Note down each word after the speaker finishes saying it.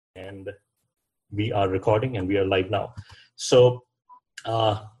And we are recording and we are live now. So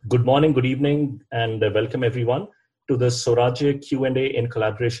good morning, good evening, and welcome everyone to the Swarajya Q&A in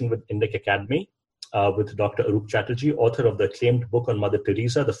collaboration with Indic Academy with Dr. Arup Chatterjee, author of the acclaimed book on Mother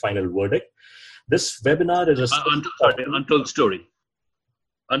Teresa, The Final Verdict. This webinar is Untold story.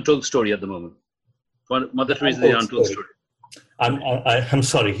 Untold story at the moment. Mother Teresa, the untold story. I'm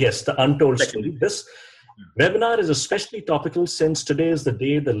sorry, yes, the untold story. This webinar is especially topical since today is the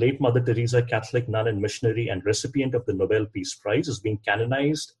day the late Mother Teresa, Catholic nun and missionary and recipient of the Nobel Peace Prize, is being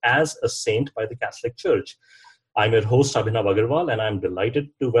canonized as a saint by the Catholic Church. I'm your host, Abhinav Agarwal, and I'm delighted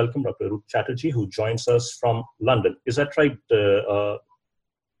to welcome Dr. Arup Chatterjee, who joins us from London. Is that right?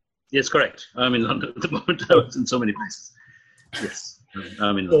 Yes, correct. I'm in London at the moment. I was in so many places. Yes,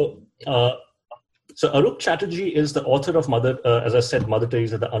 I'm in London. So Arup Chatterjee is the author of as I said, Mother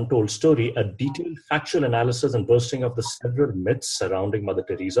Teresa, The Untold Story, a detailed factual analysis and bursting of the several myths surrounding Mother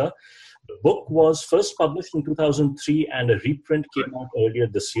Teresa. The book was first published in 2003 and a reprint came out earlier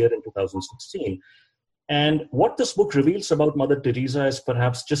this year in 2016. And what this book reveals about Mother Teresa is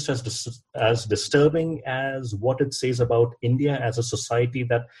perhaps just as disturbing as what it says about India as a society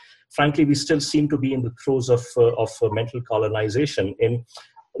that, frankly, we still seem to be in the throes of mental colonization. In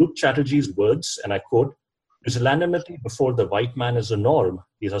Arup Chatterjee's words, and I quote, "Pusillanimity before the white man is a norm."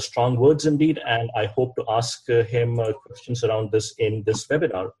 These are strong words indeed, and I hope to ask him questions around this in this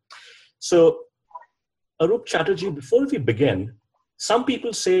webinar. So, Arup Chatterjee, before we begin, some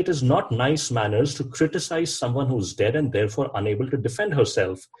people say it is not nice manners to criticize someone who's dead and therefore unable to defend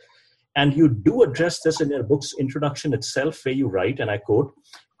herself. And you do address this in your book's introduction itself, where you write, and I quote,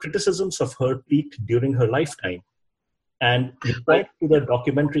 "Criticisms of her peaked during her lifetime." And you point to the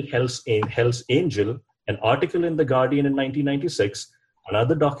documentary Hell's Angel, an article in The Guardian in 1996,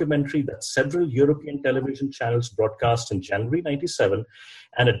 another documentary that several European television channels broadcast in January 97,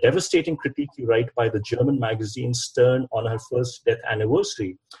 and a devastating critique you write by the German magazine Stern on her first death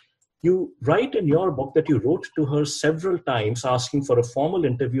anniversary. You write in your book that you wrote to her several times asking for a formal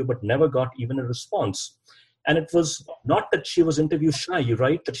interview but never got even a response. And it was not that she was interview shy. You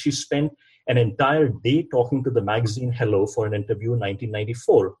write that she spent an entire day talking to the magazine Hello for an interview in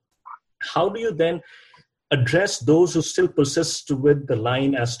 1994. How do you then address those who still persist with the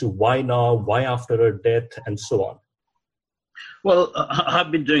line as to why now, why after her death, and so on? Well,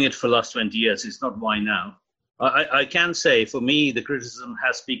 I've been doing it for the last 20 years. It's not why now. I can say, for me, the criticism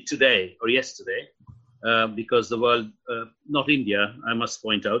has peaked today or yesterday, because the world, not India, I must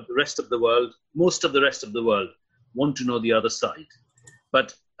point out, the rest of the world, most of the rest of the world want to know the other side.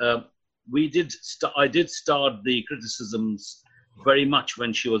 But I did start the criticisms very much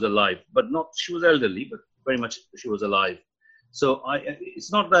when she was alive, but not, she was elderly, but very much she was alive. So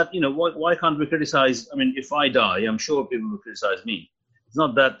it's not that, why can't we criticize? I mean, if I die, I'm sure people will criticize me. It's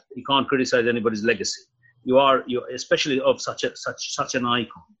not that you can't criticize anybody's legacy. You're especially of such an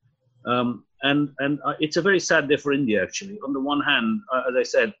icon. And it's a very sad day for India, actually. On the one hand, as I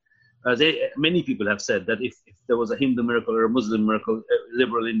said, many people have said that if there was a Hindu miracle or a Muslim miracle,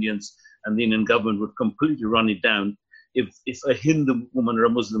 liberal Indians and the Indian government would completely run it down. If a Hindu woman or a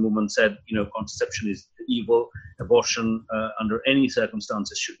Muslim woman said, contraception is evil, abortion under any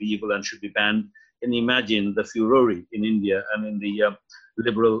circumstances should be evil and should be banned, can you imagine the furore in India and in the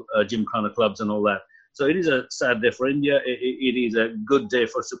liberal Gymkhana clubs and all that? So it is a sad day for India. It is a good day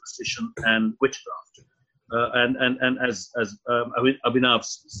for superstition and witchcraft. And as Abhinav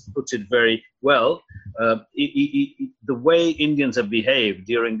puts it very well, the way Indians have behaved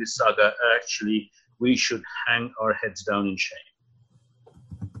during this saga, actually, we should hang our heads down in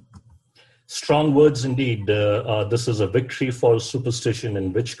shame. Strong words indeed. This is a victory for superstition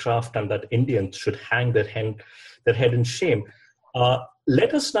and witchcraft, and that Indians should hang their head in shame.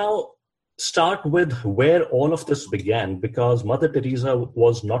 Let us now start with where all of this began, because Mother Teresa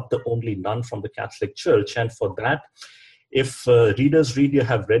was not the only nun from the Catholic Church. And for that, if readers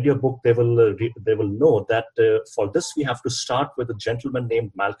have read your book, they will know that for this we have to start with a gentleman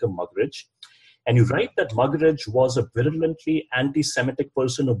named Malcolm Muggeridge. And you write that Muggeridge was a virulently anti-Semitic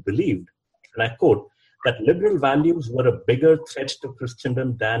person who believed, and I quote, that liberal values were a bigger threat to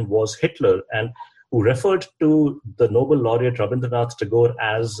Christendom than was Hitler, and who referred to the Nobel laureate Rabindranath Tagore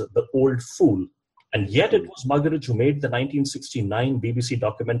as the old fool. And yet it was Muggeridge who made the 1969 BBC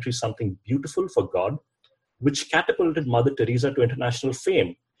documentary Something Beautiful for God, which catapulted Mother Teresa to international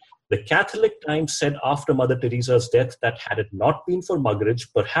fame. The Catholic Times said after Mother Teresa's death that had it not been for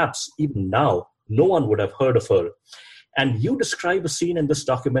Muggeridge, perhaps even now, no one would have heard of her. And you describe a scene in this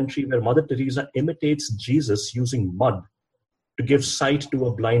documentary where Mother Teresa imitates Jesus using mud to give sight to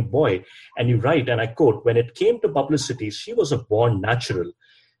a blind boy. And you write, and I quote, "When it came to publicity, she was a born natural.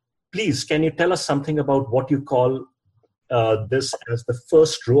 please, can you tell us something about what you call this as the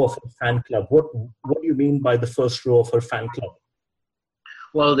first row of her fan club? What do you mean by the first row of her fan club?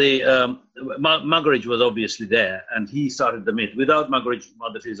 Well, Muggeridge was obviously there, and he started the myth. Without Muggeridge,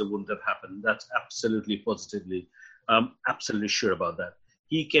 Mother Teresa wouldn't have happened. That's absolutely, positively, absolutely sure about that.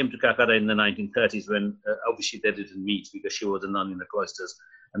 He came to Calcutta in the 1930s when obviously they didn't meet because she was a nun in the cloisters,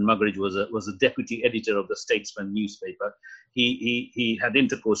 and Muggeridge was a deputy editor of the Statesman newspaper. He had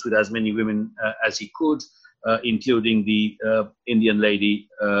intercourse with as many women as he could, including the Indian lady,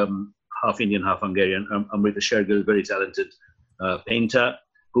 half Indian, half Hungarian, Amrita Shergill, very talented painter,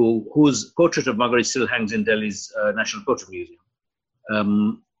 whose portrait of Muggeridge still hangs in Delhi's National Portrait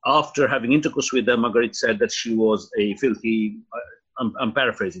Museum. After having intercourse with her, Muggeridge said that she was a filthy, I'm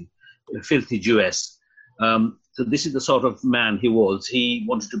paraphrasing, a filthy Jewess. So this is the sort of man he was. He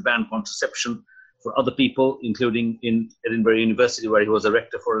wanted to ban contraception for other people, including in Edinburgh University, where he was a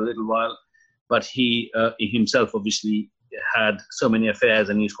rector for a little while. But he himself obviously had so many affairs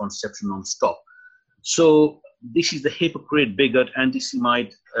and used contraception non-stop. So this is the hypocrite, bigot,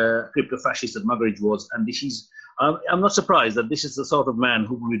 anti-Semite, crypto-fascist that Muggeridge was. And this is, I'm not surprised that this is the sort of man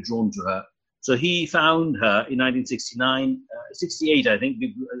who would be drawn to her. So he found her in 68, I think,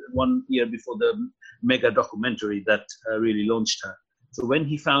 1 year before the mega documentary that really launched her. So when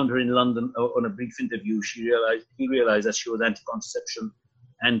he found her in London on a brief interview, he realized that she was anti-contraception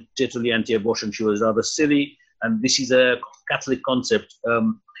and totally anti-abortion. She was rather silly. And this is a Catholic concept.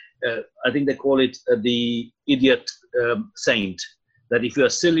 I think they call it the idiot saint, that if you are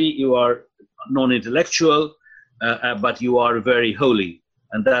silly, you are non-intellectual, but you are very holy.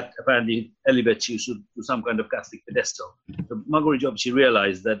 And that apparently elevates you to some kind of Catholic pedestal. So Muggeridge obviously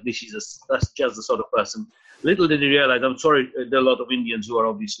realized that that's just the sort of person. Little did he realize, I'm sorry, there are a lot of Indians who are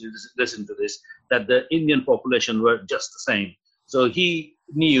obviously listening to this, that the Indian population were just the same. So he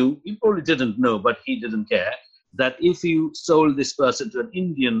knew, he probably didn't know, but he didn't care, that if you sold this person to an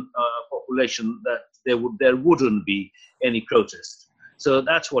Indian population, that there wouldn't be any protest. So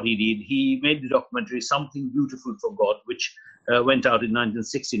that's what he did. He made the documentary Something Beautiful for God, which went out in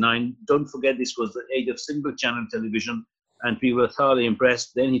 1969. Don't forget, this was the age of single-channel television, and people were thoroughly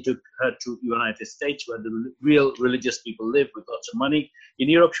impressed. Then he took her to the United States, where the real religious people live with lots of money. In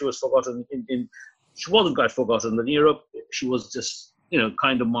Europe, she was forgotten. She wasn't quite forgotten. In Europe, she was just,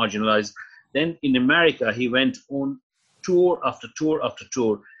 kind of marginalized. Then in America, he went on tour after tour after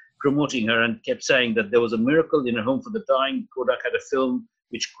tour, promoting her, and kept saying that there was a miracle in her home for the dying. Kodak had a film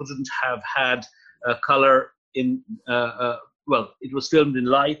which couldn't have had color in, it was filmed in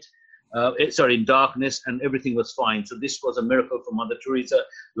light, in darkness, and everything was fine. So this was a miracle for Mother Teresa.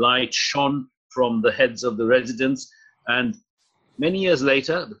 Light shone from the heads of the residents. And many years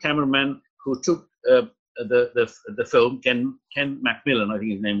later, the cameraman who took the film, Ken Macmillan, I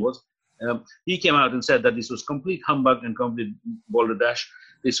think his name was, he came out and said that this was complete humbug and complete balderdash.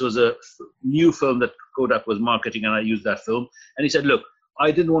 This was a new film that Kodak was marketing, and I used that film. And he said, look,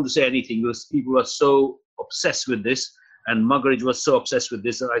 I didn't want to say anything because people were so obsessed with this, and Muggeridge was so obsessed with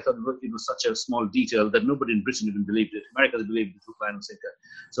this, that I thought it was such a small detail that nobody in Britain even believed it. America believed it, Plan and Sinker.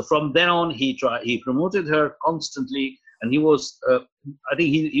 So from then on, he promoted her constantly, and he was, I think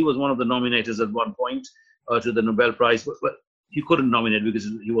he was one of the nominators at one point to the Nobel Prize, but he couldn't nominate because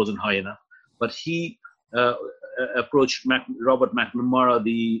he wasn't high enough. But he approached Robert McNamara,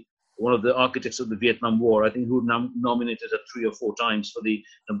 one of the architects of the Vietnam War, I think, who nominated her 3 or 4 times for the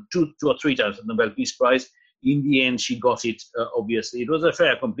two or three times for the Nobel Peace Prize. In the end, she got it, obviously. It was a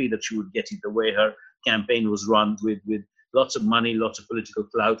fait accompli that she would get it, the way her campaign was run with lots of money, lots of political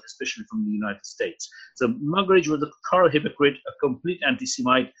clout, especially from the United States. So Muggeridge was a thorough hypocrite, a complete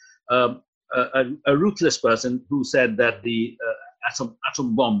anti-Semite, a ruthless person who said that the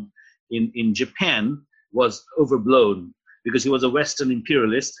atom bomb in Japan was overblown because he was a Western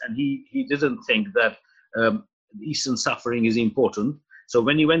imperialist, and he didn't think that Eastern suffering is important. So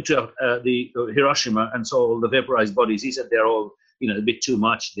when he went to the Hiroshima and saw all the vaporized bodies, he said they're all a bit too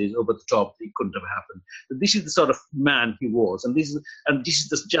much. They're over the top. It couldn't have happened. But this is the sort of man he was, and this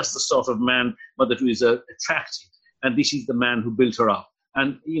is just the sort of man Mother Teresa attracted, and this is the man who built her up.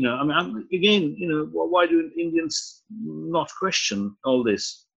 And why do Indians not question all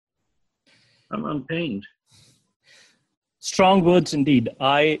this? I'm pained. Strong words indeed.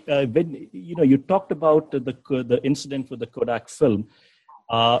 When you talked about the incident with the Kodak film,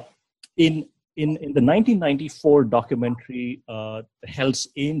 in in the 1994 documentary, Hell's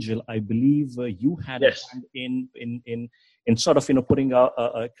Angel, I believe you had Yes. a hand in sort of putting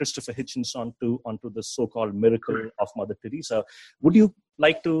Christopher Hitchens onto the so-called miracle of Mother Teresa. Would you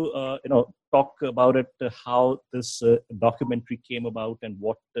like to talk about it? How this documentary came about, and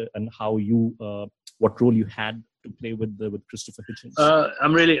what role you had to play with Christopher Hitchens?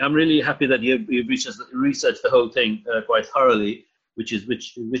 I'm really happy that you've researched the whole thing quite thoroughly, which is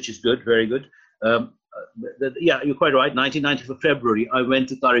good, very good. Yeah, you're quite right. 1994 February, I went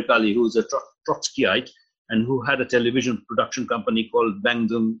to Tariq Ali, who's a Trotskyite and who had a television production company called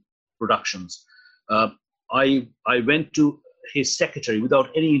Bangdung Productions. I went to his secretary without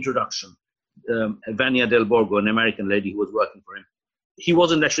any introduction, Vania Del Borgo, an American lady who was working for him. He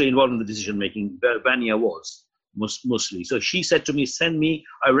wasn't actually involved in the decision making. Vania was mostly. So she said to me,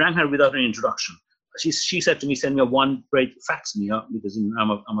 I rang her without an introduction. She said to me, send me a one-page, fax me, because I'm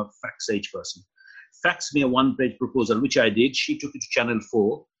a fax age person. Fax me a one-page proposal, which I did. She took it to Channel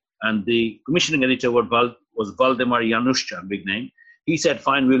 4, and the commissioning editor was Valdemar Januszczak, big name. He said,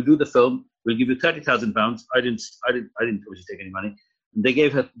 fine, we'll do the film. We'll give you £30,000. I didn't obviously take any money. And they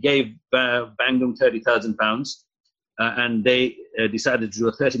gave Bangdung £30,000, and they decided to do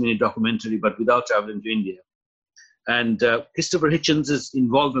a 30-minute documentary, but without traveling to India. And Christopher Hitchens'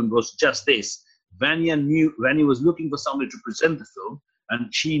 involvement was just this. Vania was looking for somebody to present the film, and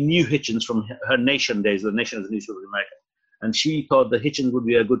she knew Hitchens from her Nation days. The Nation is a newspaper in America. And she thought that Hitchens would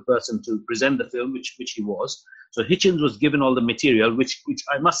be a good person to present the film, which he was. So Hitchens was given all the material, which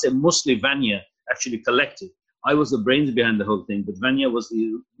I must say mostly Vania actually collected. I was the brains behind the whole thing, but Vania was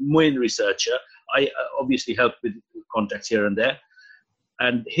the main researcher. I obviously helped with contacts here and there.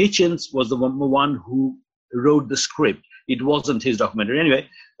 And Hitchens was the one who wrote the script. It wasn't his documentary. Anyway,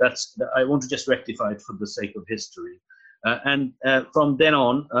 I want to just rectify it for the sake of history. And from then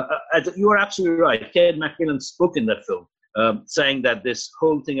on, you are absolutely right. Kate McKinnon spoke in that film, saying that this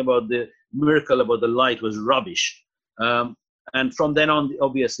whole thing about the miracle about the light was rubbish. And from then on,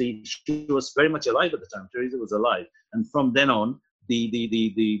 obviously, she was very much alive at the time. Teresa was alive. And from then on,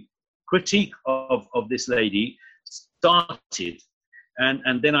 the critique of this lady started.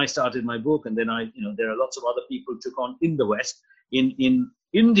 And then I started my book, and then there are lots of other people took on in the West. In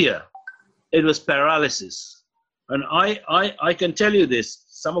India, it was paralysis. And I can tell you this,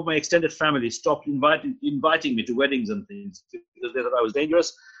 some of my extended family stopped inviting me to weddings and things because they thought I was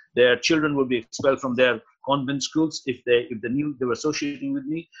dangerous. Their children would be expelled from their convent schools if they knew they were associating with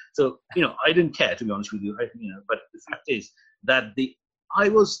me. So, I didn't care, to be honest with you. But the fact is that I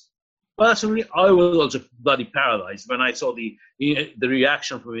was also bloody paralyzed when I saw the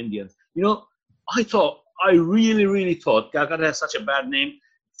reaction from Indians. I really, really thought Calcutta has such a bad name,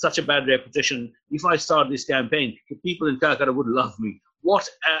 such a bad reputation. If I start this campaign, people in Calcutta would love me. What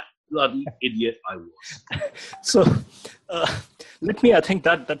a bloody idiot I was. So, I think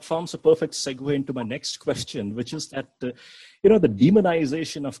that forms a perfect segue into my next question, which is that, the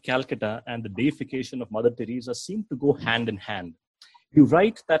demonization of Calcutta and the deification of Mother Teresa seem to go hand in hand. You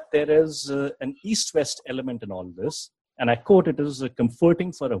write that there is an East-West element in all this, and I quote, it is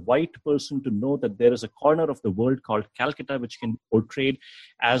comforting for a white person to know that there is a corner of the world called Calcutta which can be portrayed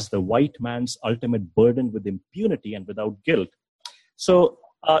as the white man's ultimate burden with impunity and without guilt. So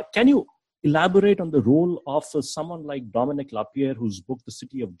can you elaborate on the role of someone like Dominic Lapierre, whose book, The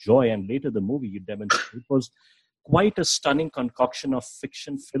City of Joy, and later the movie you demonstrated, was quite a stunning concoction of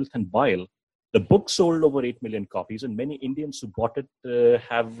fiction, filth, and bile. The book sold over 8 million copies, and many Indians who bought it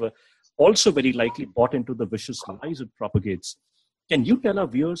have also very likely bought into the vicious lies it propagates. Can you tell our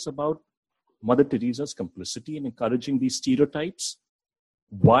viewers about Mother Teresa's complicity in encouraging these stereotypes?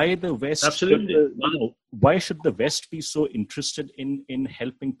 Why the West? Absolutely. Why should the West be so interested in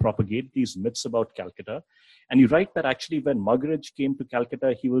helping propagate these myths about Calcutta? And you write that actually when Muggeridge came to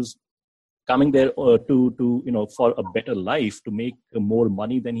Calcutta, he was coming there to for a better life, to make more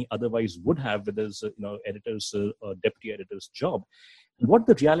money than he otherwise would have with his editor's deputy editor's job. And what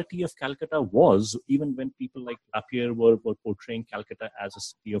the reality of Calcutta was, even when people like Lapierre were portraying Calcutta as a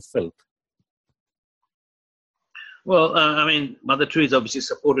city of filth. Well, Mother Teresa obviously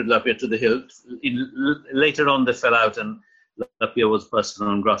supported Lapierre to the hilt. Later on, they fell out, and Lapierre was persona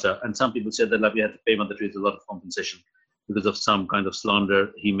non grata. And some people said that Lapierre had to pay Mother Teresa a lot of compensation because of some kind of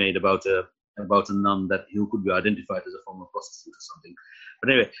slander he made about a nun that who could be identified as a former prostitute or something. But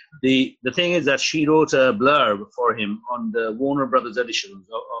anyway, the thing is that she wrote a blurb for him on the Warner Brothers edition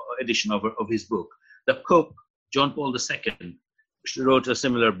of his book. The Pope, John Paul II, wrote a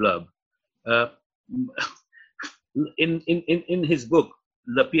similar blurb. In his book,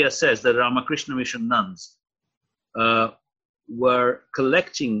 Lapierre says that Ramakrishna Mission nuns were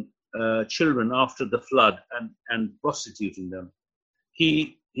collecting children after the flood and prostituting them.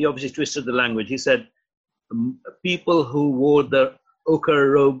 He obviously twisted the language. He said people who wore the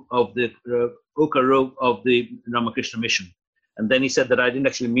ochre robe of the Ramakrishna Mission. And then he said that I didn't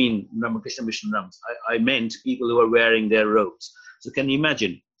actually mean Ramakrishna Mission nuns. I meant people who were wearing their robes. So can you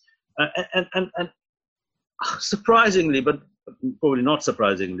imagine? And surprisingly, but probably not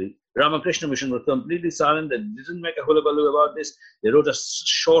surprisingly, Ramakrishna Mission were completely silent. They didn't make a hullabaloo about this. They wrote a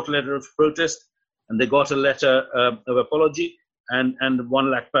short letter of protest, and they got a letter of apology and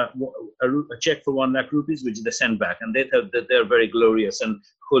 1 lakh, a check for 1 lakh rupees, which they sent back. And they thought that they're very glorious and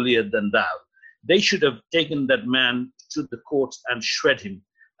holier than thou. They should have taken that man to the courts and shred him,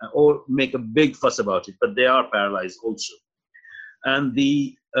 or make a big fuss about it. But they are paralyzed also. And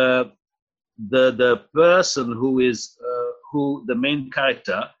the person who the main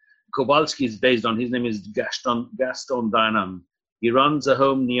character Kowalski is based on, his name is Gaston Dayanand. He runs a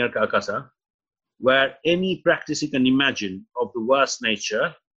home near Calcutta, where any practice you can imagine of the worst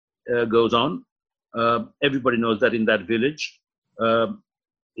nature goes on. Everybody knows that in that village.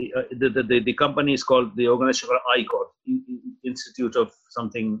 The company is called, the organization called ICOD, Institute of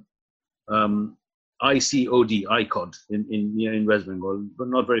something, ICOD, ICOD in West Bengal, but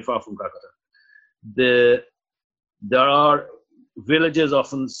not very far from Calcutta. There are villagers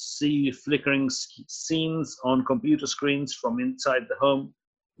often see flickering scenes on computer screens from inside the home,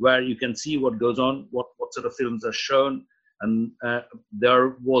 where you can see what goes on, what sort of films are shown. And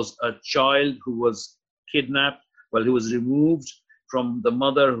there was a child who was kidnapped, he was removed from the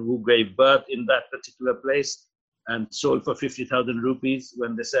mother who gave birth in that particular place and sold for 50,000 rupees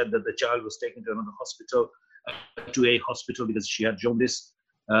when they said that the child was taken to another hospital, because she had jaundice.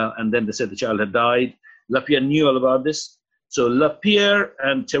 And then they said the child had died. Lapierre knew all about this. So Lapierre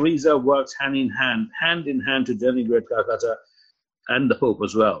and Teresa worked hand in hand to denigrate Calcutta and the Pope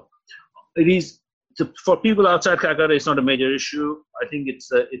as well. It is, for people outside Calcutta, it's not a major issue. I think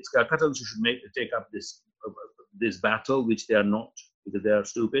it's Calcuttans who should take up this battle, which they are not, because they are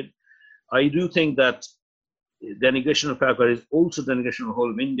stupid. I do think that denigration of Calcutta is also denigration of the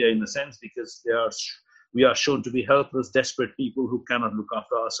whole of India, in a sense, because we are shown to be helpless, desperate people who cannot look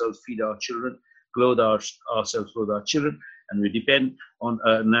after ourselves, feed our children, clothe ourselves, clothe our children, and we depend on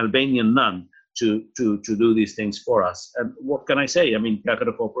an Albanian nun to do these things for us. And what can I say? I mean,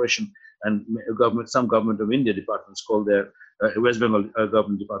 Calcutta Corporation and some government of India departments call their West Bengal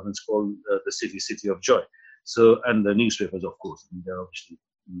government departments call the city of joy. So, and the newspapers, of course, they're obviously,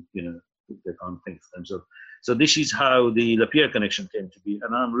 they can't think for themselves. So this is how the Lapierre connection came to be,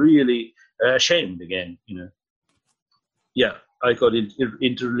 and I'm really ashamed again. Yeah, I call it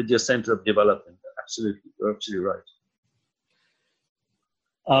interreligious center of development. Absolutely, you're absolutely right.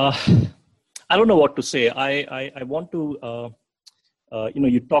 I don't know what to say. I want to,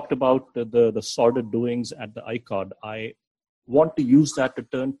 you talked about the sordid doings at the ICOD. I want to use that to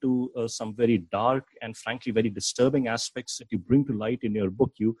turn to some very dark and frankly very disturbing aspects that you bring to light in your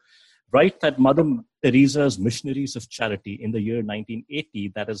book. You write that Mother Teresa's Missionaries of Charity in the year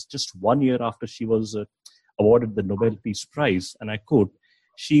 1980, that is just 1 year after she was awarded the Nobel Peace Prize, and I quote,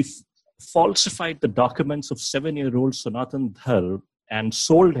 she falsified the documents of 7-year-old Sanatan Dhar and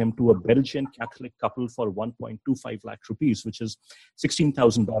sold him to a Belgian Catholic couple for 1.25 lakh rupees, which is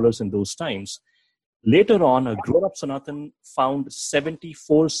 $16,000 in those times. Later on, a grown-up Sanatan found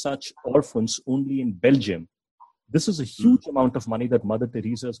 74 such orphans only in Belgium. This is a huge amount of money that Mother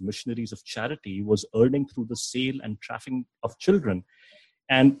Teresa's Missionaries of Charity was earning through the sale and trafficking of children.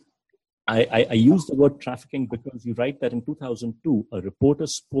 And I use the word trafficking because you write that in 2002, a reporter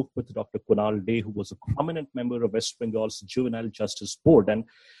spoke with Dr. Kunal Dey, who was a prominent member of West Bengal's Juvenile Justice Board, and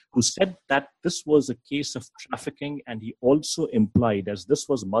who said that this was a case of trafficking. And he also implied, as this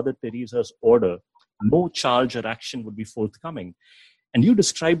was Mother Teresa's order, no charge or action would be forthcoming. And you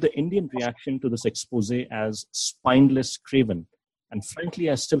describe the Indian reaction to this expose as spineless craven. And frankly,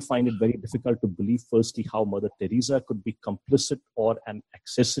 I still find it very difficult to believe, firstly, how Mother Teresa could be complicit or an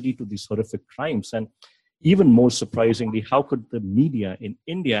accessory to these horrific crimes. And even more surprisingly, how could the media in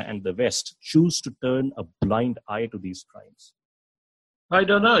India and the West choose to turn a blind eye to these crimes? I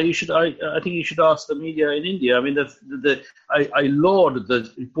don't know. I think you should ask the media in India. I mean, I laud the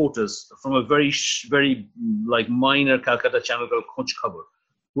reporters from a very minor Calcutta channel called Khoj Khabar,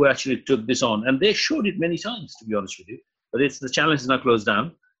 who actually took this on, and they showed it many times, to be honest with you. But the channel is now closed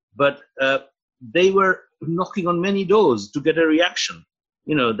down. But they were knocking on many doors to get a reaction.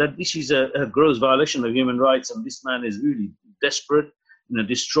 That this is a gross violation of human rights, and this man is really desperate,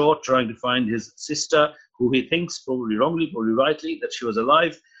 distraught, trying to find his sister, who he thinks, probably wrongly, probably rightly, that she was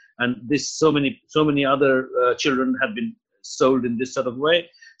alive. And so many other children have been sold in this sort of way.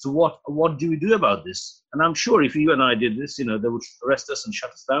 So what do we do about this? And I'm sure if you and I did this, they would arrest us and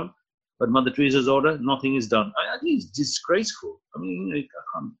shut us down. But Mother Teresa's order, nothing is done. I think it's disgraceful. I mean,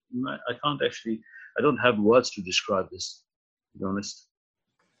 I can't actually, I don't have words to describe this, to be honest.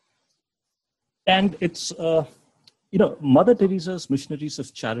 And it's, Mother Teresa's missionaries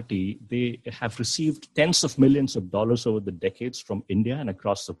of charity, they have received tens of millions of dollars over the decades from India and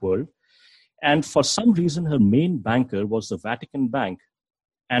across the world. And for some reason, her main banker was the Vatican Bank.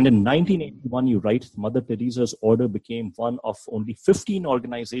 And in 1981, you write, Mother Teresa's order became one of only 15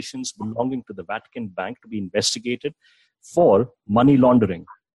 organizations belonging to the Vatican Bank to be investigated for money laundering.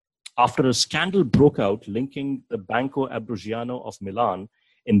 After a scandal broke out linking the Banco Ambrosiano of Milan,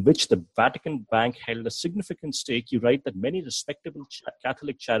 in which the Vatican Bank held a significant stake, you write that many respectable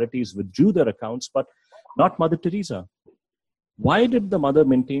Catholic charities withdrew their accounts, but not Mother Teresa. Why did the mother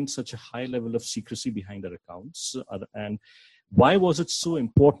maintain such a high level of secrecy behind her accounts? And why was it so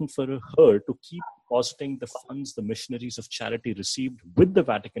important for her to keep depositing the funds the missionaries of charity received with the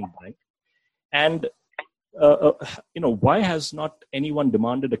Vatican Bank? And, why has not anyone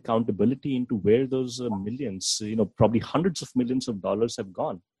demanded accountability into where those millions, probably hundreds of millions of dollars have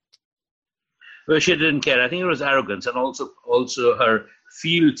gone? Well, she didn't care. I think it was arrogance and also her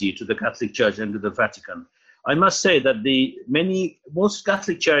fealty to the Catholic Church and to the Vatican. I must say that most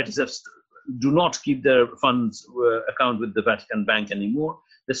Catholic charities do not keep their funds account with the Vatican Bank anymore.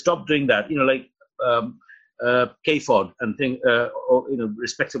 They stopped doing that. Like KFOD and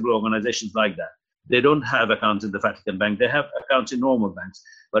respectable organizations like that. They don't have accounts in the Vatican Bank. They have accounts in normal banks,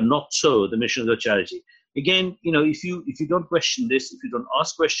 but not so the missions of charity. Again, if you don't question this, if you don't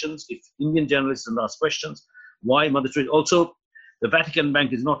ask questions, if Indian journalists don't ask questions, why Mother Teresa? Also, the Vatican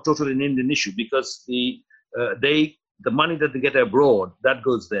Bank is not totally an Indian issue because the money that they get abroad, that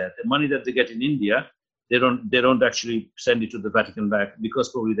goes there. The money that they get in India, they don't actually send it to the Vatican Bank because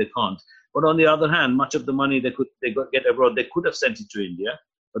probably they can't. But on the other hand, much of the money they get abroad, they could have sent it to India,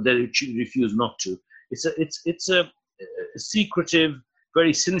 but they refuse not to. It's a secretive,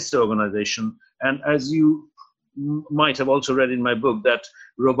 very sinister organization. And as you might have also read in my book, that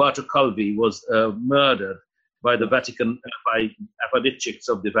Roberto Calvi was murdered by the Vatican, by apparatchiks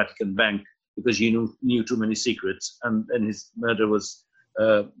of the Vatican Bank, because he knew too many secrets, and his murder was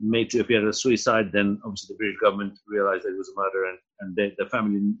made to appear as suicide. Then obviously the British government realized that it was a murder, and the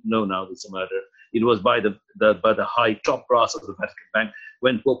family know now it's a murder. It was by the high top brass of the Vatican Bank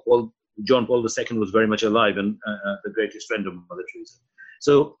when John Paul II was very much alive and the greatest friend of Mother Teresa.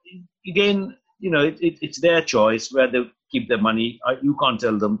 So again, it's their choice where they keep their money. You can't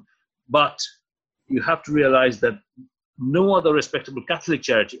tell them, but you have to realize that no other respectable Catholic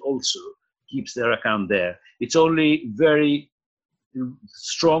charity also keeps their account there. It's only very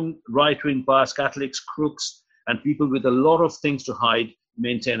strong right-wing pious Catholics, crooks, and people with a lot of things to hide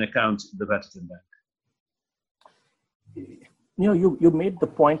maintain accounts in the Vatican Bank. You made the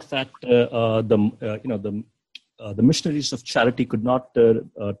point that the missionaries of charity could not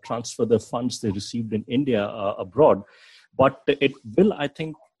transfer the funds they received in India abroad, but it will, I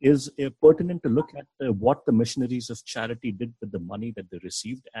think, is pertinent to look at what the missionaries of charity did with the money that they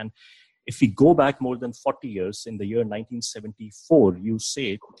received. And if we go back more than 40 years, in the year 1974, you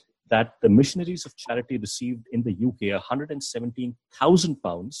say that the missionaries of charity received in the UK 117,000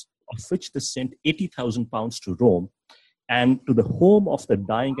 pounds, of which they sent 80,000 pounds to Rome. And to the home of the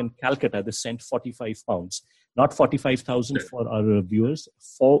dying in Calcutta, they sent 45 pounds. Not 45,000 for our viewers,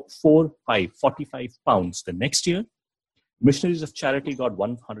 45 pounds. The next year, missionaries of charity got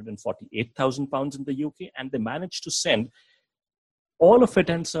 148,000 pounds in the UK, and they managed to send all of it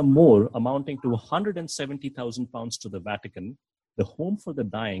and some more, amounting to 170,000 pounds to the Vatican. The home for the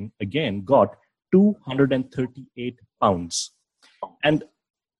dying, again, got 238 pounds. And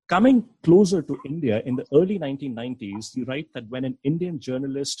coming closer to India, in the early 1990s, you write that when an Indian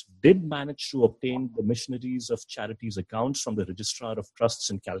journalist did manage to obtain the missionaries of charities accounts from the Registrar of Trusts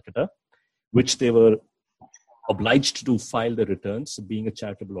in Calcutta, which they were obliged to file their returns, being a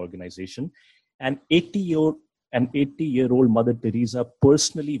charitable organization, an 80-year-old Mother Teresa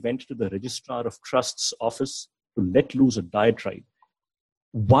personally went to the Registrar of Trusts office to let loose a diatribe.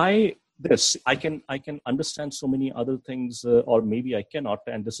 Why this? I can understand so many other things, or maybe I cannot,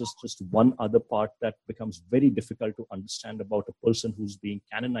 and this is just one other part that becomes very difficult to understand about a person who's being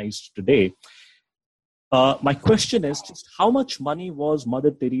canonized today. My question is just how much money was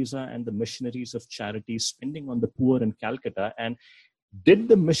Mother Teresa and the missionaries of charity spending on the poor in Calcutta, and did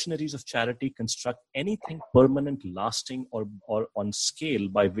the missionaries of charity construct anything permanent, lasting, or on scale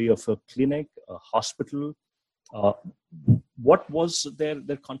by way of a clinic, a hospital? What was their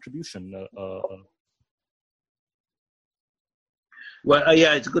contribution? Well,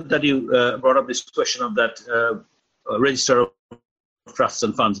 yeah, it's good that you brought up this question of that register of trusts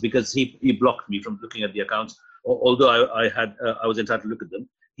and funds, because he blocked me from looking at the accounts, although I was entitled to look at them.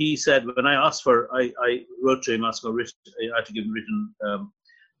 He said, when I asked for, I wrote to him, asked for I had to give him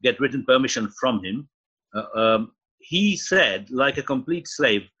get written permission from him. He said, like a complete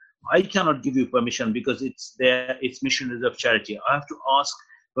slave, I cannot give you permission because it's missionaries of charity. I have to ask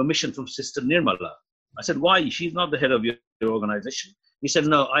permission from Sister Nirmala. I said, why? She's not the head of your organization. He said,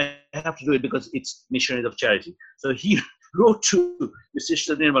 no, I have to do it because it's missionaries of charity. So he wrote to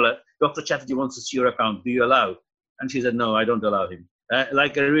Sister Nirmala, Dr. Chatterjee wants to see your account. Do you allow? And she said, no, I don't allow him.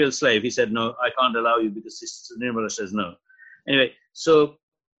 Like a real slave, he said, no, I can't allow you because Sister Nirmala says no. Anyway, so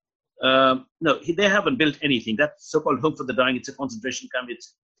no, they haven't built anything. That so-called home for the dying, it's a concentration camp.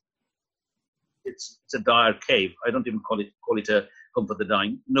 It's a dire cave. I don't even call it a home for the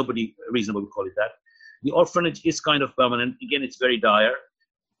dying. Nobody reasonable would call it that. The orphanage is kind of permanent. Again, it's very dire.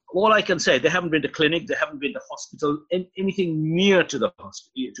 All I can say, they haven't been to clinic, they haven't been to hospital, anything near to a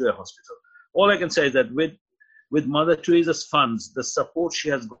hospital. All I can say is that with Mother Teresa's funds, the support she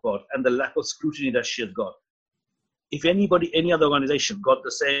has got, and the lack of scrutiny that she has got, if any other organization got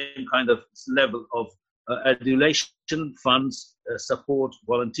the same kind of level of adulation, funds, support,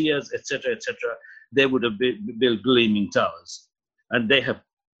 volunteers, etc., they would have built gleaming towers. And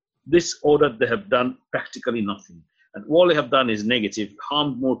this order, they have done practically nothing. And all they have done is negative,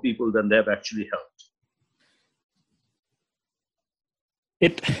 harmed more people than they have actually helped.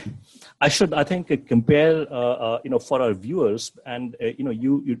 I think, compare, for our viewers, and,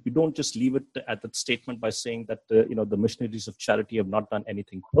 you don't just leave it at that statement by saying that, the missionaries of charity have not done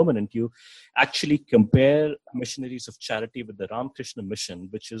anything permanent. You actually compare missionaries of charity with the Ramakrishna Mission,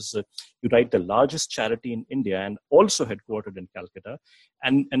 which is, you write, the largest charity in India and also headquartered in Calcutta.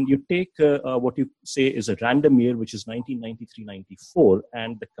 And you take what you say is a random year, which is 1993-94,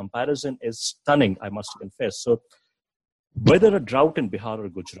 and the comparison is stunning, I must confess. So, whether a drought in Bihar or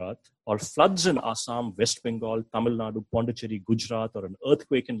Gujarat, or floods in Assam, West Bengal, Tamil Nadu, Pondicherry, Gujarat, or an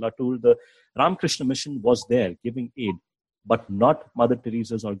earthquake in Latur, the Ramakrishna Mission was there giving aid, but not Mother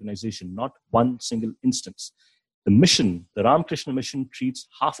Teresa's organization, not one single instance. The mission, the Ramakrishna Mission, treats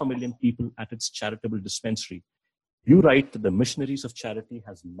 500,000 people at its charitable dispensary. You write that the missionaries of charity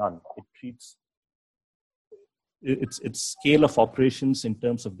has none. It treats its scale of operations in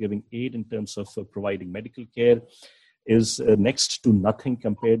terms of giving aid, in terms of providing medical care, is next to nothing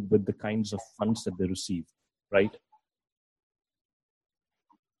compared with the kinds of funds that they receive, right?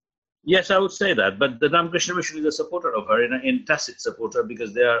 Yes, I would say that. But the Ramakrishna Mission is a supporter of her, in tacit supporter,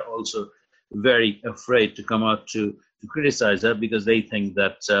 because they are also very afraid to come out to criticize her, because they think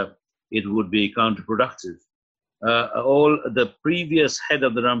that it would be counterproductive. All the previous head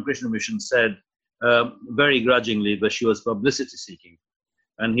of the Ramakrishna Mission said very grudgingly that she was publicity seeking.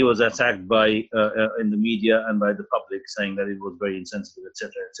 And he was attacked in the media and by the public, saying that it was very insensitive, etc.,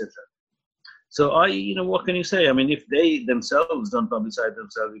 etc. So what can you say? I mean, if they themselves don't publicize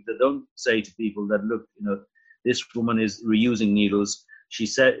themselves, if they don't say to people that, look, this woman is reusing needles. She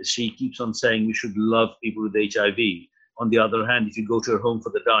keeps on saying we should love people with HIV. On the other hand, if you go to her home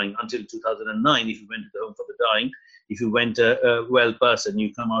for the dying, until 2009, if you went to the home for the dying, if you went a well person,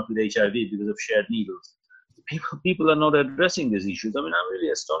 you come out with HIV because of shared needles. People are not addressing these issues. I mean, I'm really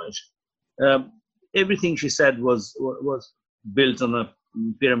astonished. Everything she said was built on a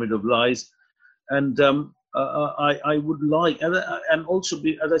pyramid of lies, and I would like, and also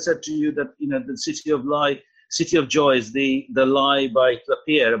as I said to you, that the City of Joy is the lie by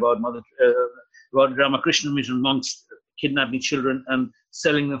Clapier about Ramakrishna Mission monks kidnapping children and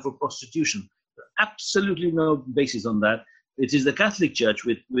selling them for prostitution. Absolutely no basis on that. It is the Catholic Church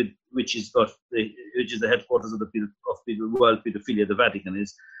which is the headquarters of the world pedophilia, the Vatican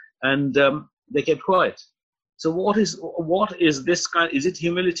is, and they kept quiet. So what is this kind? Is it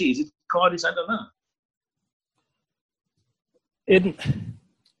humility? Is it cowardice? I don't know.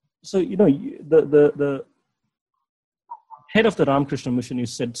 The head of the Ramakrishna Mission, you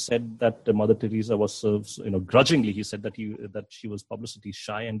said that Mother Teresa was, grudgingly, he said that she was publicity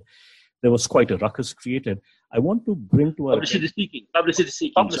shy, and there was quite a ruckus created. I want to bring to our publicity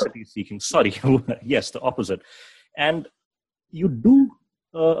seeking. Sorry, yes, the opposite. And you do,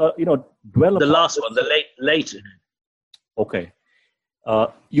 dwell. The last one, the late. Okay,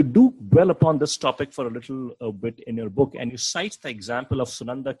 you do dwell upon this topic for a little bit in your book, and you cite the example of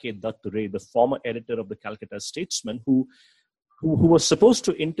Sunanda K. Dutt Ray, the former editor of the Calcutta Statesman, who was supposed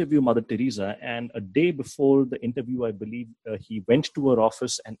to interview Mother Teresa, and a day before the interview, I believe, he went to her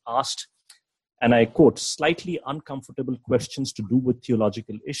office and asked and I quote, slightly uncomfortable questions to do with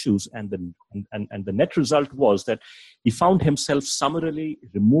theological issues. And the net result was that he found himself summarily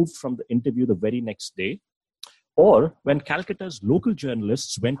removed from the interview the very next day. Or when Calcutta's local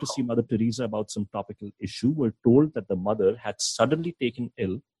journalists went to see Mother Teresa about some topical issue, were told that the mother had suddenly taken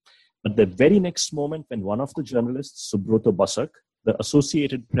ill. But the very next moment, when one of the journalists, Subroto Basak, the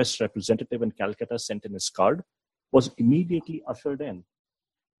Associated Press representative in Calcutta, sent in his card, was immediately ushered in.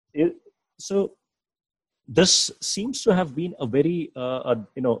 So this seems to have been a very,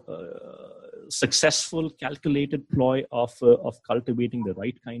 successful, calculated ploy of cultivating the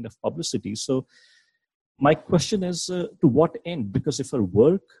right kind of publicity. So my question is, to what end? Because if her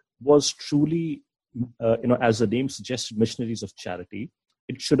work was truly, as the name suggested, missionaries of charity,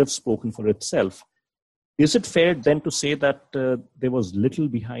 it should have spoken for itself. Is it fair then to say that there was little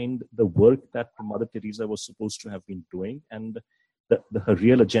behind the work that Mother Teresa was supposed to have been doing, and her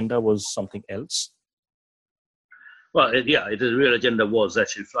real agenda was something else? Well, the real agenda was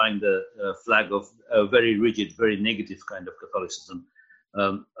actually flying the flag of a very rigid, very negative kind of Catholicism,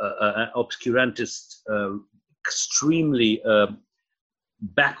 obscurantist, extremely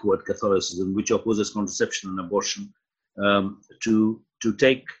backward Catholicism, which opposes contraception and abortion, to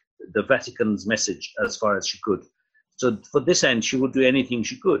take the Vatican's message as far as she could. So for this end, she would do anything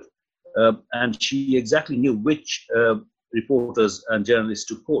she could. And she exactly knew which reporters and journalists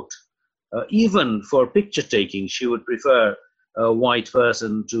to quote. Even for picture taking, she would prefer a white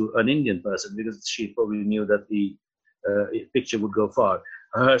person to an Indian person, because she probably knew that the picture would go far.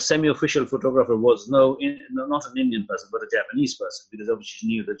 Her semi-official photographer was not an Indian person, but a Japanese person, because obviously she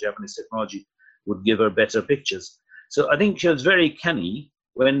knew that Japanese technology would give her better pictures. So I think she was very canny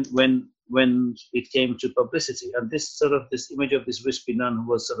when it came to publicity. And this image of this wispy nun who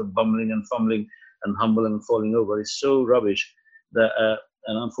was sort of bumbling and fumbling and humble and falling over is so rubbish that,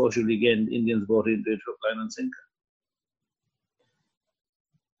 and unfortunately, again, Indians bought into it hook, line, and sinker.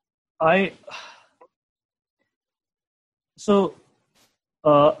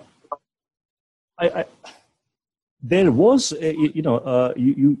 There was, you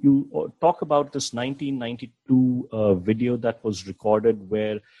talk about this 1992 video that was recorded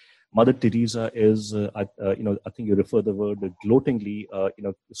where Mother Teresa is, I think you refer the word gloatingly,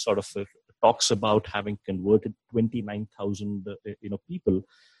 sort of talks about having converted 29,000, people.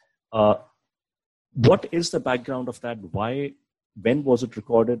 What is the background of that? Why, when was it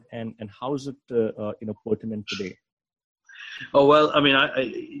recorded, and how is it, pertinent today? Oh well, I mean,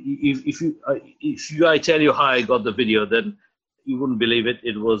 if I tell you how I got the video, then you wouldn't believe it.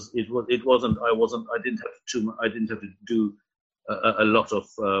 I didn't have to do a lot of.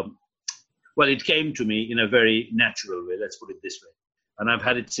 Well, it came to me in a very natural way. Let's put it this way, and I've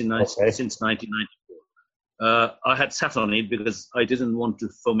had it since 1994. I had sat on it because I didn't want to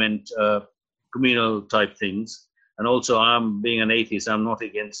foment communal type things, and also being an atheist, I'm not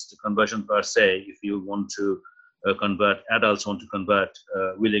against conversion per se. If you want to adults want to convert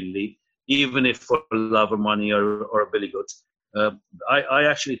willingly, even if for love or money or a billy goat. I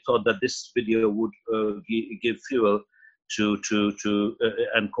actually thought that this video would give fuel to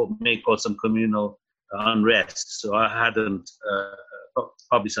and may cause some communal unrest. So I hadn't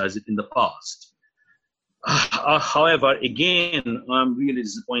publicized it in the past. However, again, I'm really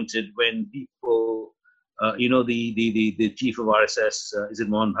disappointed when people, the chief of RSS, is it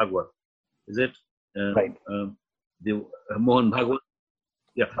Mohan Bhagwat? Is it? Right. Mohan Bhagwat,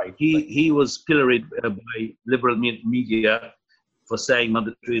 yeah, right. He was pilloried by liberal media for saying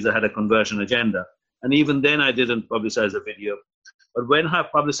Mother Teresa had a conversion agenda, and even then I didn't publicize the video. But when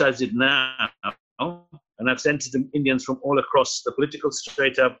I've publicized it now, and I've sent it to Indians from all across the political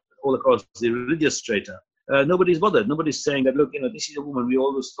strata, all across the religious strata, nobody's bothered. Nobody's saying that, look, this is a woman. We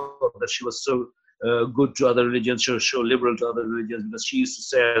always thought that she was so good to other religions, so liberal to other religions, because she used to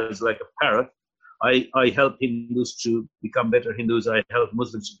say as like a parrot, I help Hindus to become better Hindus. I help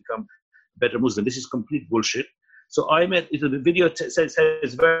Muslims to become better Muslims. This is complete bullshit. So the video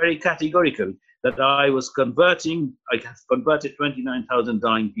says very categorical that I have converted 29,000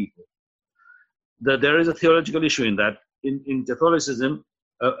 dying people. There is a theological issue in that. In Catholicism,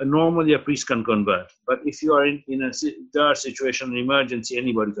 normally a priest can convert. But if you are in a dire situation, an emergency,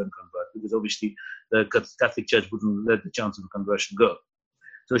 anybody can convert, because obviously the Catholic Church wouldn't let the chance of conversion go.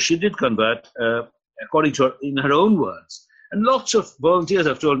 So she did convert, according to her, in her own words. And lots of volunteers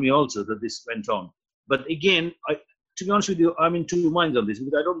have told me also that this went on. But again, to be honest with you, I'm in two minds on this,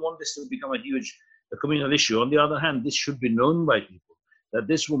 because I don't want this to become a huge communal issue. On the other hand, this should be known by people, that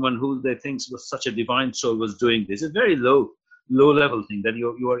this woman who they think was such a divine soul was doing this. It's a very low-level thing, that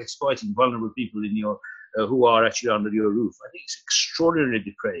you are exploiting vulnerable people in your who are actually under your roof. I think it's extraordinarily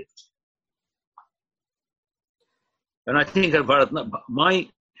depraved. And I think that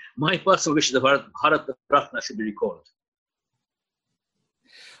my personal wish is that Bharat Ratna should be recalled.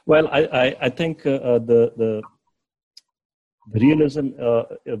 Well, I think the realism,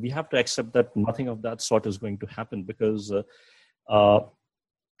 we have to accept that nothing of that sort is going to happen, because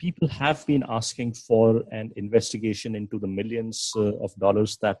people have been asking for an investigation into the millions of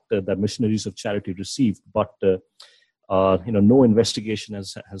dollars that the missionaries of charity received, but no investigation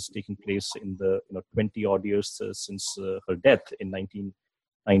has taken place in the 20 odd years since her death in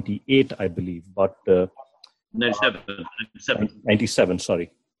 1998, I believe, but 97,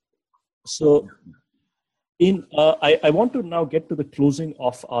 sorry. So I want to now get to the closing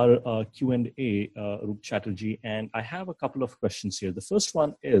of our Q&A, Roop Chatterjee, and I have a couple of questions here. The first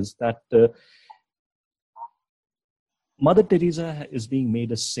one is that Mother Teresa is being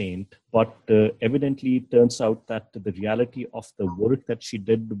made a saint, but evidently it turns out that the reality of the work that she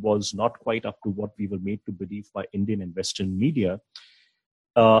did was not quite up to what we were made to believe by Indian and Western media.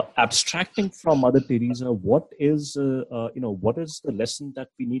 Abstracting from Mother Teresa, what is the lesson that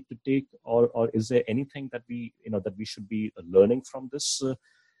we need to take, or is there anything that we should be learning from this,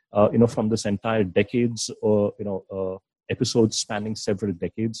 from this entire decades or episodes spanning several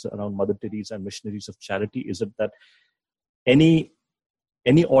decades around Mother Teresa and missionaries of charity? Is it that any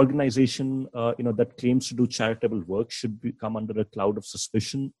organization that claims to do charitable work should come under a cloud of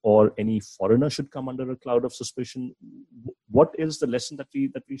suspicion, or any foreigner should come under a cloud of suspicion? What is the lesson that we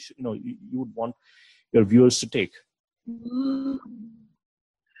should, you would want your viewers to take?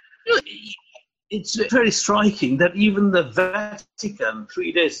 It's very striking that even the Vatican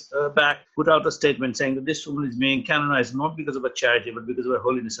 3 days back put out a statement saying that this woman is being canonized not because of her charity but because of her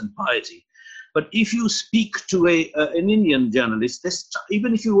holiness and piety. But if you speak to an Indian journalist,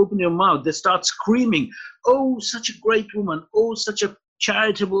 even if you open your mouth, they start screaming, "Oh, such a great woman! Oh, such a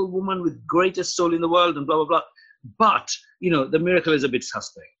charitable woman with greatest soul in the world," and blah blah blah. But the miracle is a bit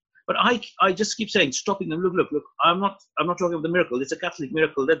suspect. But I just keep saying, stopping them. Look. I'm not talking about the miracle. It's a Catholic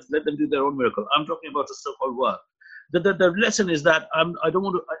miracle. Let them do their own miracle. I'm talking about the so-called work. The lesson is that I don't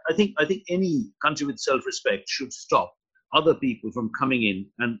want to. I think any country with self-respect should stop other people from coming in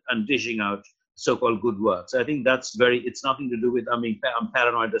and dishing out so-called good works. I think it's nothing to do with, I'm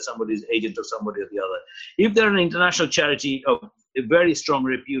paranoid that somebody's agent or somebody or the other. If they're an international charity of a very strong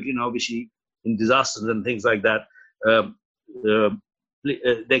repute, obviously in disasters and things like that,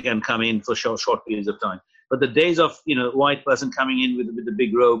 they can come in for short periods of time. But the days of, white person coming in with the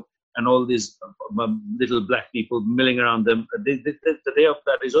big robe and all these little black people milling around them, the day of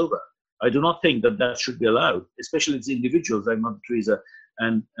that is over. I do not think that should be allowed, especially as individuals like Mother Teresa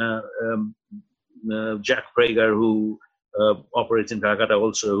and Jack Prager, who operates in Calcutta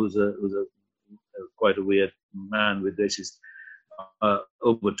also, who's a quite a weird man with racist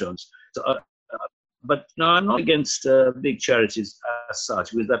overtones. So, but no, I'm not against big charities as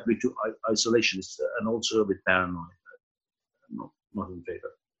such, because that leads to isolationist and also a bit paranoid. Not in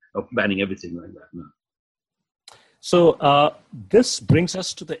favor of banning everything like that. No. So this brings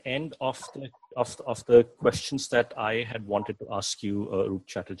us to the end of the questions that I had wanted to ask you, Roop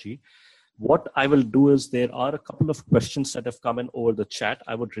Chatterjee. What I will do is, there are a couple of questions that have come in over the chat.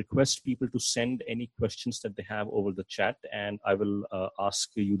 I would request people to send any questions that they have over the chat, and I will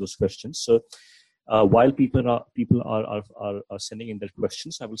ask you those questions. So while people are sending in their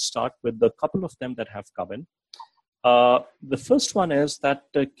questions, I will start with a couple of them that have come in. The first one is that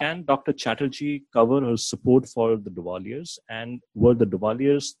can Dr. Chatterjee cover her support for the Duvaliers, and were the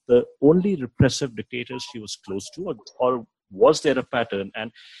Duvaliers the only repressive dictators she was close to, or was there a pattern?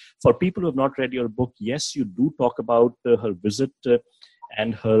 And for people who have not read your book, yes, you do talk about her visit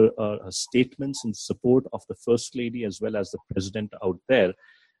and her statements in support of the First Lady as well as the President out there.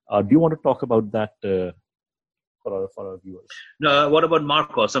 Do you want to talk about that for our viewers? No, what about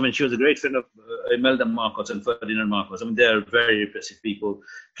Marcos? I mean, she was a great friend of Imelda Marcos and Ferdinand Marcos. I mean, they're very repressive people,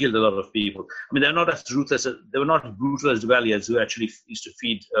 killed a lot of people. I mean, they're not as ruthless. They were not brutal as Duvaliers, who actually used to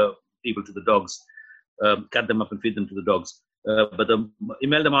feed people to the dogs, cut them up and feed them to the dogs. But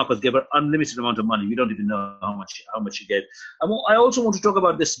Imelda Marcos gave her unlimited amount of money. We don't even know how much she gave. I also want to talk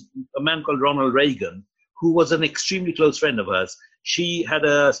about a man called Ronald Reagan, who was an extremely close friend of hers. She had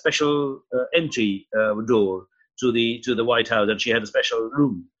a special entry door to the White House, and she had a special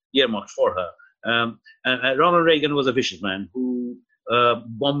room earmarked for her. And Ronald Reagan was a vicious man who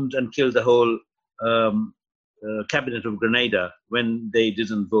bombed and killed the whole cabinet of Grenada when they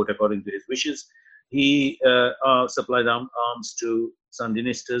didn't vote according to his wishes. He supplied arms to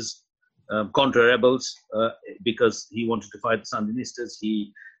Sandinistas, contra-rebels, because he wanted to fight the Sandinistas.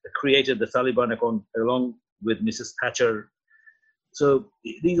 He created the Taliban along with Mrs. Thatcher, So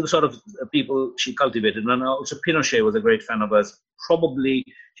these are the sort of people she cultivated. And also Pinochet was a great fan of hers. Probably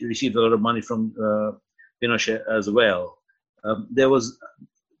she received a lot of money from Pinochet as well. There was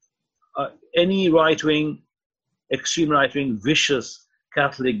any right-wing, extreme right-wing, vicious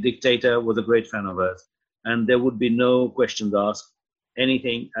Catholic dictator was a great fan of hers. And there would be no questions asked.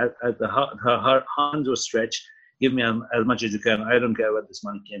 Anything at her hands were stretched. Give me as much as you can. I don't care where this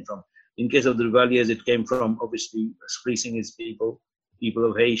money came from. In case of the Duvaliers, it came from obviously fleecing his people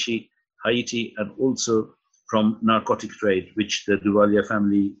of Haiti, and also from narcotic trade, which the Duvalier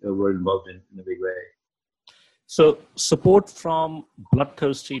family were involved in a big way. So support from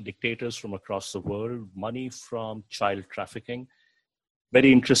bloodthirsty dictators from across the world, money from child trafficking.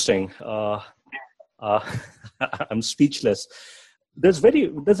 Very interesting. I'm speechless. There's a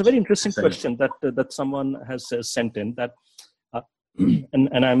very interesting question that someone has sent in that,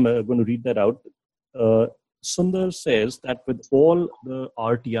 and I'm going to read that out. Sundar says that with all the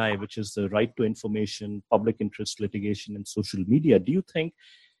RTI, which is the right to information, public interest litigation, and social media, do you think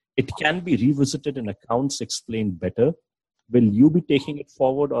it can be revisited and accounts explained better? Will you be taking it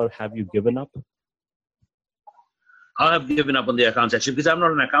forward, or have you given up? I have given up on the accounts actually, because I'm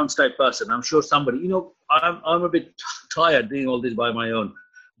not an accounts type person. I'm sure somebody, I'm a bit tired doing all this by my own.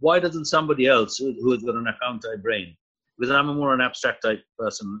 Why doesn't somebody else who has got an account type brain? Because I'm a more an abstract type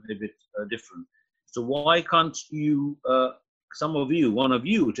person, a bit different. So why can't you, one of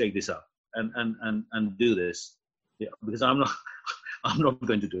you, take this up and do this? Yeah, because I'm not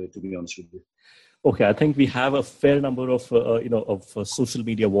going to do it, to be honest with you. Okay, I think we have a fair number of social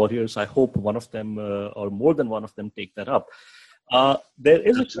media warriors. I hope one of them or more than one of them take that up. There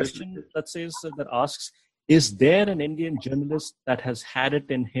is a question that asks, is there an Indian journalist that has had it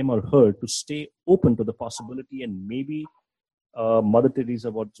in him or her to stay open to the possibility, and maybe Mother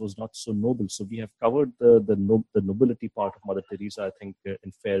Teresa was not so noble? So we have covered the nobility part of Mother Teresa, I think,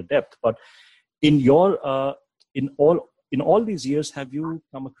 in fair depth. But in all these years, have you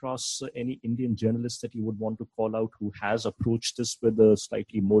come across any Indian journalists that you would want to call out who has approached this with a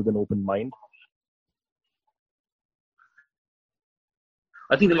slightly more than open mind?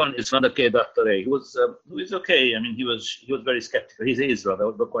 I think the one is Nanda K. Dattare. He was okay. I mean, he was very skeptical. He is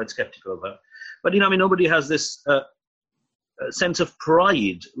rather, but quite skeptical of her. But nobody has this sense of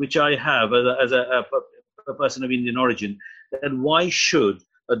pride, which I have as a person of Indian origin. That why should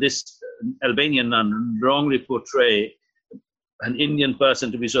this Albanian nun wrongly portray an Indian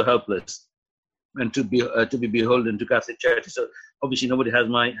person to be so helpless and to be beholden to Catholic charity? So obviously nobody has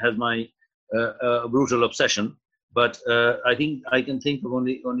my brutal obsession, but I think I can think of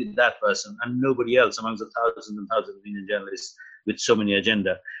only that person and nobody else amongst the thousands and thousands of Indian journalists with so many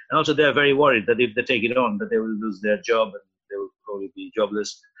agenda. And also they're very worried that if they take it on, that they will lose their job and they will probably be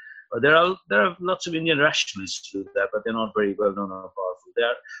jobless. There are lots of Indian rationalists who do that, but they're not very well known or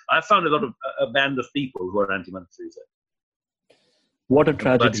powerful. I found a band of people who are anti-Mother Teresa. What a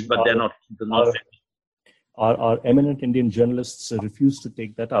tragedy. But they're not our eminent Indian journalists refuse to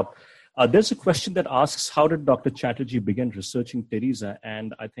take that up. There's a question that asks, how did Dr. Chatterjee begin researching Teresa?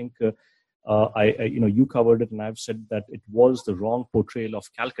 And I think you covered it, and I've said that it was the wrong portrayal of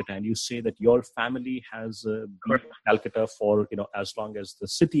Calcutta. And you say that your family has been in Calcutta for as long as the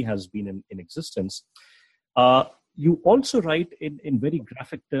city has been in existence. You also write in very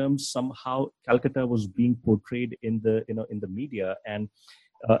graphic terms somehow Calcutta was being portrayed in the media, and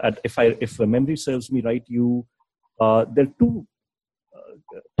if memory serves me right, there are two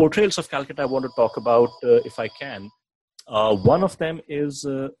portrayals of Calcutta I want to talk about if I can. One of them is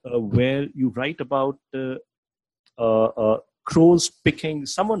where you write about crows picking.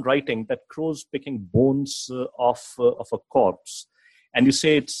 Someone writing that crows picking bones of a corpse. And you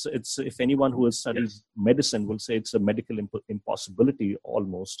say it's if anyone who has studied medicine will say it's a medical impossibility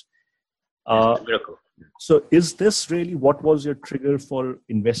almost. So is this really what was your trigger for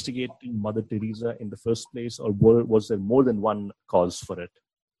investigating Mother Teresa in the first place, or was there more than one cause for it?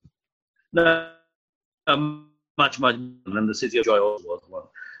 No, much more than the City of Joy also was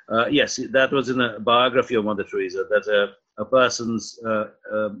one. Yes, that was in a biography of Mother Teresa, that a person's,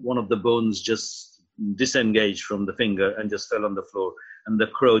 one of the bones just disengaged from the finger and just fell on the floor, and the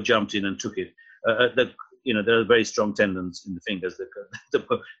crow jumped in and took it. There are very strong tendons in the fingers.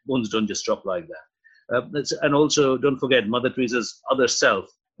 The bones don't just drop like that. And also, don't forget Mother Teresa's other self,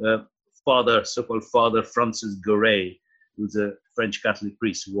 so-called Father Francis Goret, who's a French Catholic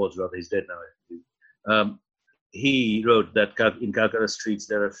priest who was, rather, he's dead now. He wrote that in Calcutta streets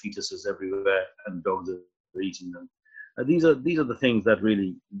there are fetuses everywhere and dogs are eating them. These are the things that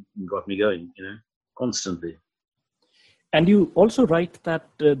really got me going, constantly. And you also write that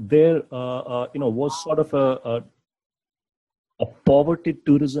there, was sort of a poverty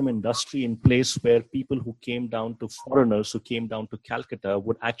tourism industry in place where people who came down to foreigners who came down to Calcutta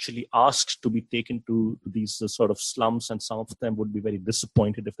would actually ask to be taken to these sort of slums, and some of them would be very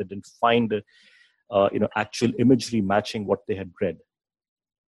disappointed if they didn't find actual imagery matching what they had read.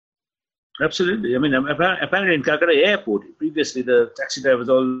 Absolutely. I mean, apparently in Calcutta airport, previously the taxi drivers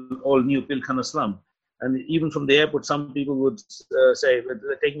all knew Pilkhana slum. And even from the airport, some people would say,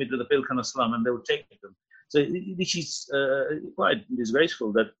 take me to the Pilkhana slum, and they would take them. So which is quite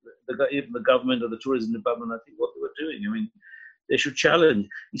disgraceful that the government or the tourism department, I think, what they were doing. I mean, they should challenge.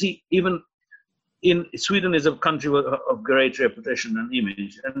 You see, even in Sweden is a country of great reputation and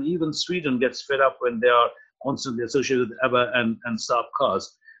image, and even Sweden gets fed up when they are constantly associated with ABBA and Saab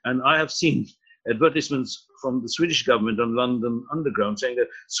cars. And I have seen advertisements from the Swedish government on London Underground saying that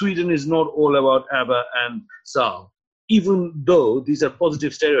Sweden is not all about ABBA and Saab, even though these are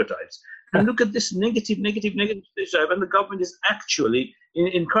positive stereotypes. And look at this negative stereotype, and the government is actually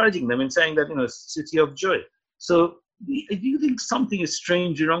encouraging them and saying that, city of joy. So do you think something is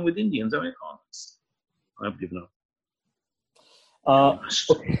strangely wrong with Indians? I mean, I've given up.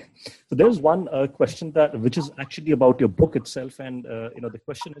 Okay. So there's one question which is actually about your book itself, and the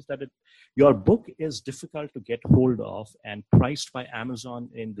question is that your book is difficult to get hold of and priced by Amazon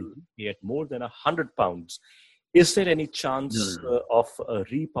in the UK at more than £100. Is there any chance of a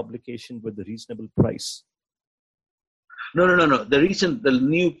republication with a reasonable price? No. The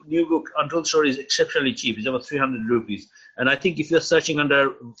new book, Untold Story, is exceptionally cheap. It's about 300 rupees. And I think if you're searching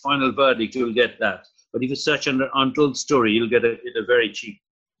under Final Verdict, you'll get that. But if you search under Untold Story, you'll get a very cheap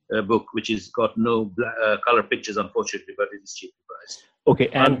book, which has got no color pictures, unfortunately, but it is cheaply priced. Okay.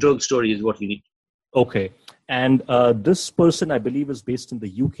 And Untold Story is what you need. Okay. And this person, I believe, is based in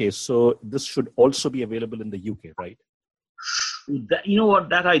the UK. So this should also be available in the UK, right? You know what?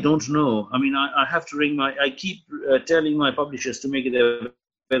 That I don't know. I mean, I have to ring I keep telling my publishers to make it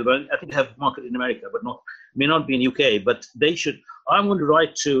available. I think they have market in America, but may not be in UK. But they should. I'm going to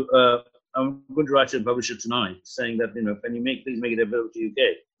write to a publisher tonight saying that, can you please make it available to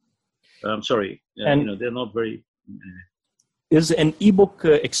UK? I'm sorry. And they're not very. Is an ebook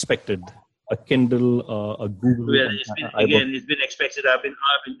expected? A Kindle, a Google. Yeah, it's been expected. I've been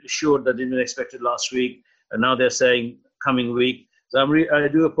assured that it's been expected last week, and now they're saying coming week. So I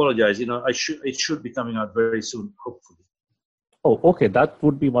do apologize. It should be coming out very soon, hopefully. Oh, okay. That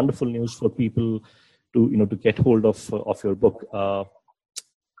would be wonderful news for people to get hold of your book.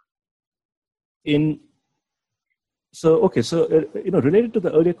 Related to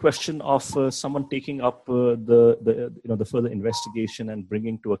the earlier question of someone taking up the further investigation and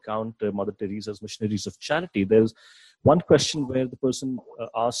bringing to account Mother Teresa's missionaries of charity, there's one question where the person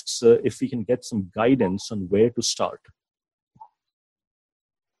asks if we can get some guidance on where to start.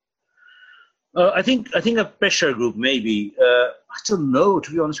 I think a pressure group maybe. I don't know,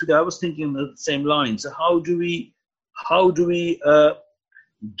 to be honest with you. I was thinking on the same lines. How do we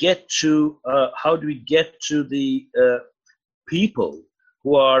get to the people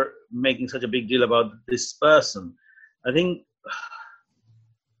who are making such a big deal about this person? I think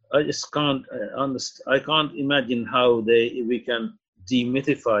I just can't understand. I can't imagine how we can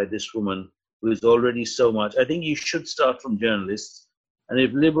demythify this woman who is already so much. I think you should start from journalists, and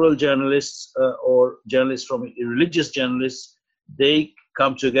if liberal journalists or journalists from religious journalists, they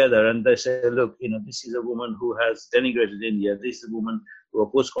come together and they say, look, this is a woman who has denigrated India. This is a woman who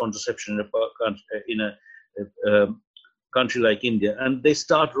opposed contraception in a country like India. And they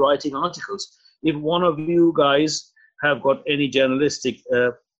start writing articles. If one of you guys have got any journalistic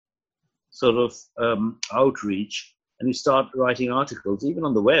outreach, and you start writing articles, even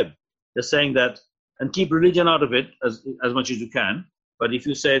on the web, they're saying that, and keep religion out of it as much as you can. But if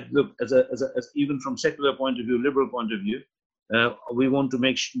you say, look, as even from secular point of view, liberal point of view, we want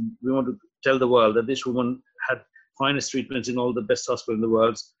to tell the world that this woman had finest treatments in all the best hospitals in the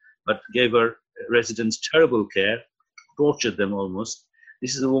world, but gave her residents terrible care, tortured them almost.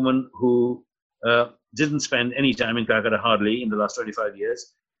 This is a woman who didn't spend any time in Calcutta hardly in the last 25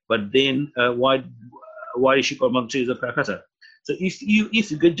 years. But then why is she called Mother Teresa of Calcutta? So if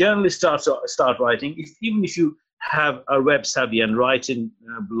the journalists start writing, even if you have a web savvy and write in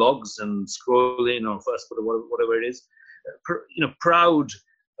blogs and scroll in or first whatever it is, proud,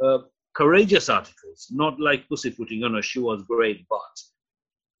 courageous articles, not like pussyfooting, she was great, but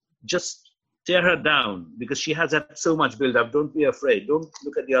just tear her down because she has had so much build up. Don't be afraid. Don't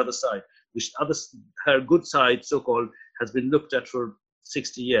look at the other side. Her good side, so-called, has been looked at for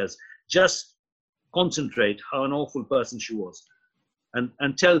 60 years. Just concentrate how an awful person she was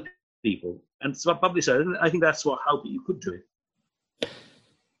and tell people and publicize. I think that's how you could do it.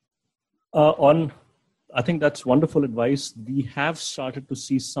 On I think that's wonderful advice. We have started to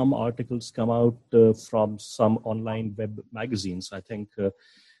see some articles come out from some online web magazines. I think,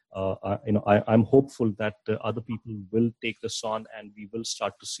 I'm hopeful that other people will take this on, and we will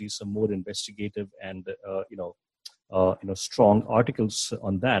start to see some more investigative and strong articles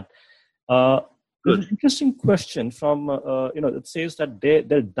on that. There's an interesting question from it says that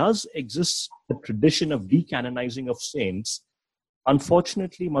there does exist a tradition of decanonizing of saints.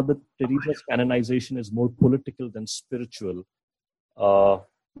 Unfortunately, Mother Teresa's canonization is more political than spiritual.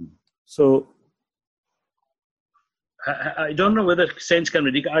 So I don't know whether saints can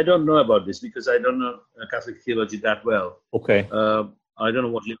be. I don't know about this because I don't know Catholic theology that well. Okay. I don't know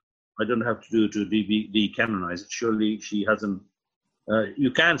what I don't have to do to decanonize it. Surely she hasn't.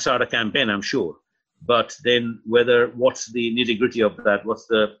 You can start a campaign, I'm sure, but then what's the nitty gritty of that? What's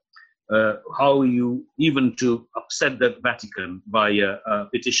the how you even to upset the Vatican by a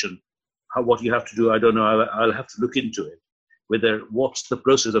petition? What you have to do? I don't know. I'll have to look into it. What's the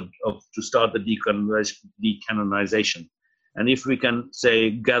process of to start the decanonization, and if we can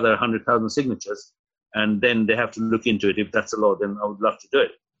say gather 100,000 signatures, and then they have to look into it. If that's the law, then I would love to do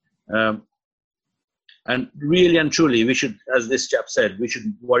it. And really and truly, we should, as this chap said, we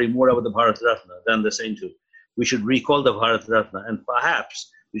should worry more about the Bharat Ratna than the sainthood. We should recall the Bharat Ratna, and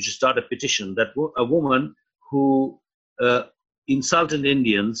perhaps we should start a petition that a woman who insulted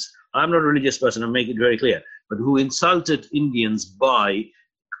Indians. I'm not a religious person. I'll make it very clear. But who insulted Indians by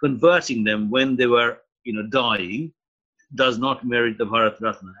converting them when they were, dying, does not merit the Bharat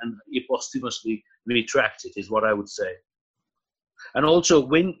Ratna, and he posthumously retract it, is what I would say. And also,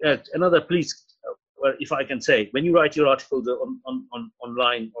 when please, if I can say, when you write your articles on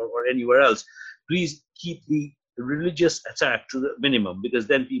online or anywhere else, please keep the religious attack to the minimum, because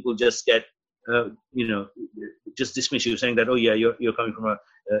then people just get, just dismiss you, saying that, oh yeah, you're coming from a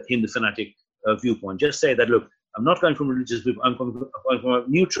Hindu fanatic viewpoint. Just say that, look, I'm not coming from a religious viewpoint, I'm coming from a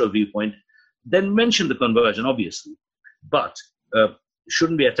neutral viewpoint. Then mention the conversion, obviously, but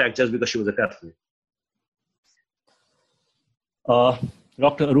shouldn't be attacked just because she was a Catholic.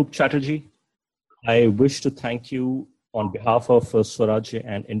 Dr. Arup Chatterjee, I wish to thank you on behalf of Swarajya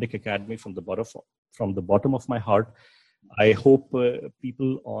and Indic Academy from the bottom of my heart. I hope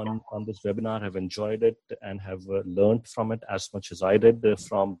people on this webinar have enjoyed it and have learned from it as much as I did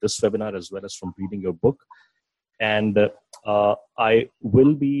from this webinar, as well as from reading your book. And I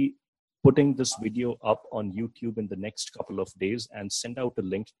will be putting this video up on YouTube in the next couple of days and send out a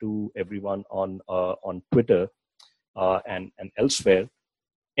link to everyone on Twitter and elsewhere.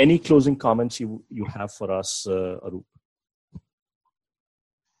 Any closing comments you have for us, Arup?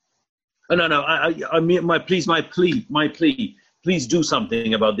 No. I mean, my plea. Please do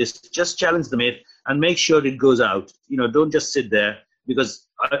something about this. Just challenge the myth and make sure it goes out. Don't just sit there, because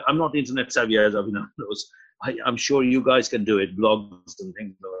I'm not internet savvy, as Abhinav knows. I'm sure you guys can do it, blogs and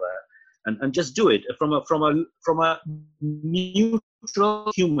things like that, and just do it from a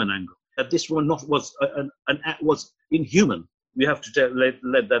neutral human angle. That this woman was inhuman. We have to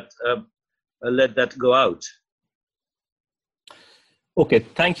let that go out. Okay,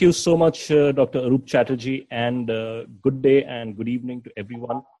 thank you so much, Dr. Arup Chatterjee, and good day and good evening to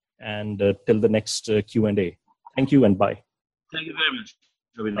everyone, and till the next Q&A. Thank you and bye. Thank you very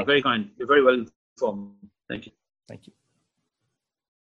much. Very kind. You're very well informed. Thank you. Thank you.